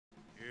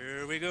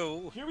we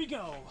go. Here we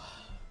go.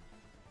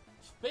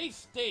 Space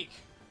steak.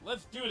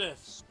 Let's do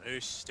this.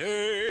 Space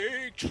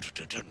steak.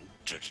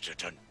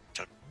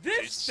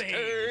 This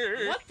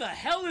thing! What the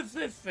hell is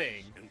this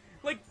thing?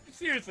 Like,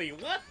 seriously,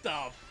 what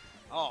the?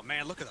 Oh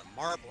man, look at the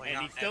marbling.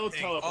 And he still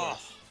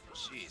teleports. Oh,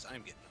 jeez,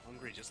 I'm getting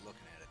hungry just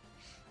looking at it.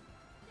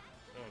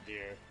 Oh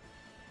dear.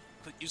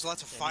 Use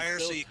lots of fire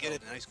so you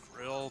get a nice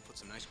grill. Put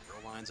some nice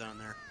grill lines on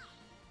there.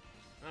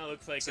 Oh,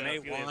 looks like some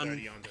Felia's A1.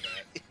 already onto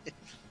that.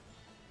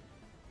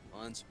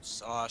 Some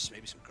sauce,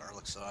 maybe some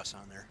garlic sauce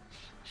on there.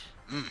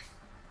 Mmm.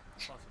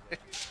 Possibly.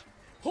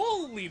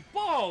 Holy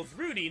balls,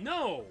 Rudy!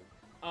 No.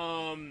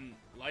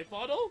 Life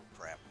bottle?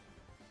 Crap.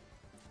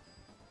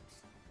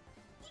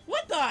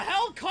 What the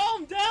hell?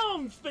 Calm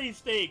down, Space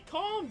Steak!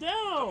 Calm down!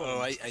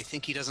 Oh, I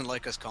think he doesn't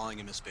like us calling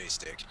him a space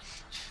steak.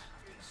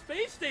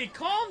 Space Steak,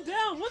 calm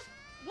down!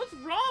 What's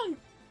wrong?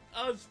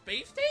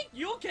 Space Steak?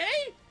 You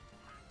okay?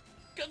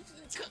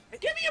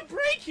 Give me a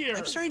break here!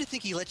 I'm starting to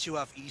think he let you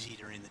off easy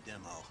during the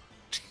demo.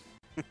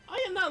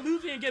 I am not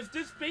losing against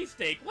this Space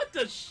Steak. What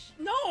the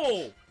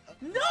No!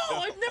 No!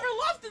 I've never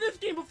lost in this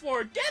game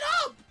before! Get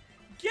up!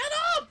 Get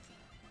up!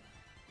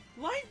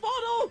 Life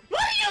bottle!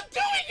 What are you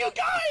doing, you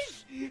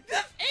guys?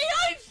 This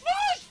AI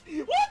sucks!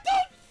 What the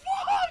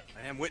fuck?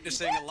 I am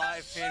witnessing a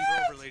live Pan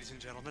Grover, ladies and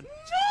gentlemen.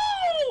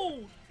 No!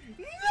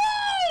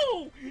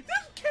 No!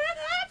 This can't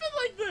happen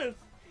like this!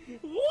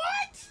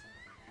 What?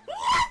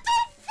 What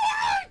the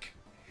fuck?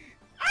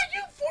 Are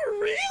you for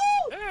real?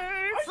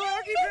 Hey,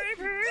 Froggy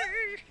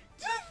baby!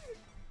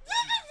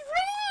 This is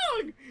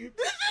wrong!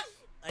 This is...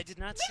 I did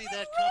not see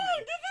that wrong.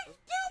 coming. This is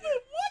stupid!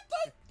 What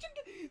the...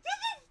 This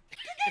is...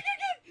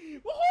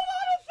 Well, hold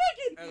on a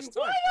second!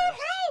 Why the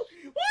hell?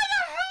 Why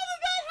the hell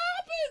did that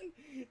happen?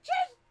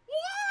 Just...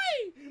 Why?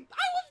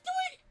 I was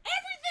doing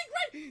everything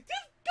right!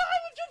 This guy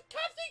was just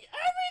casting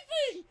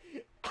everything!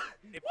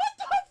 What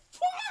the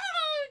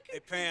fuck? Hey,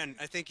 Pan,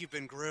 I think you've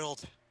been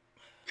grilled.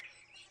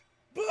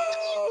 Boom!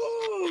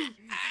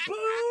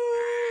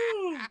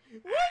 Boom!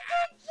 What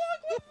the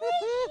fuck was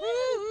this?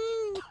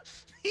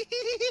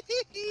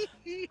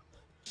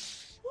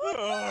 What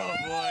Oh,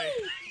 boy.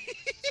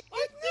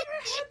 I've never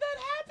had that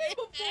happen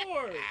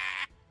before!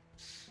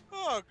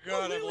 Oh, God,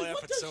 Oh, I'm really? laughing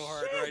What the so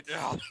hard shit? right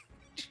now.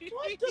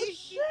 What the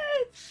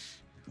shit?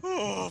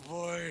 Oh,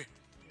 boy.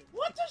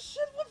 What the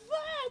shit was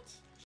that?